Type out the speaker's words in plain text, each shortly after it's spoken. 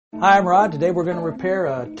Hi, I'm Rod. Today we're going to repair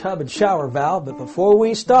a tub and shower valve, but before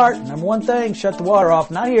we start, number one thing, shut the water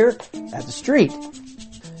off, not here, at the street.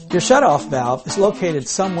 Your shutoff valve is located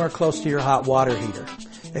somewhere close to your hot water heater.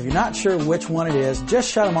 If you're not sure which one it is,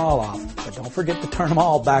 just shut them all off, but don't forget to turn them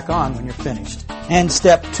all back on when you're finished. And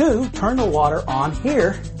step 2, turn the water on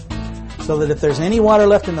here so that if there's any water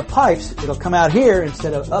left in the pipes, it'll come out here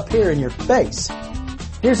instead of up here in your face.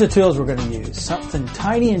 Here's the tools we're going to use. Something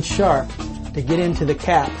tiny and sharp to get into the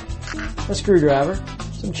cap, a screwdriver,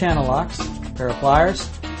 some channel locks, a pair of pliers,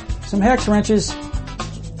 some hex wrenches,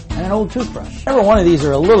 and an old toothbrush. Every one of these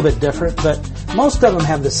are a little bit different, but most of them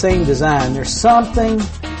have the same design. There's something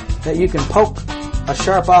that you can poke a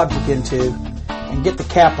sharp object into and get the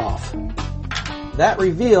cap off. That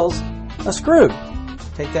reveals a screw.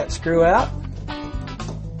 Take that screw out.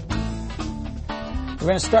 We're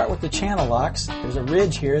going to start with the channel locks. There's a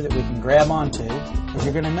ridge here that we can grab onto, and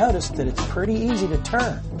you're going to notice that it's pretty easy to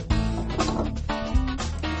turn.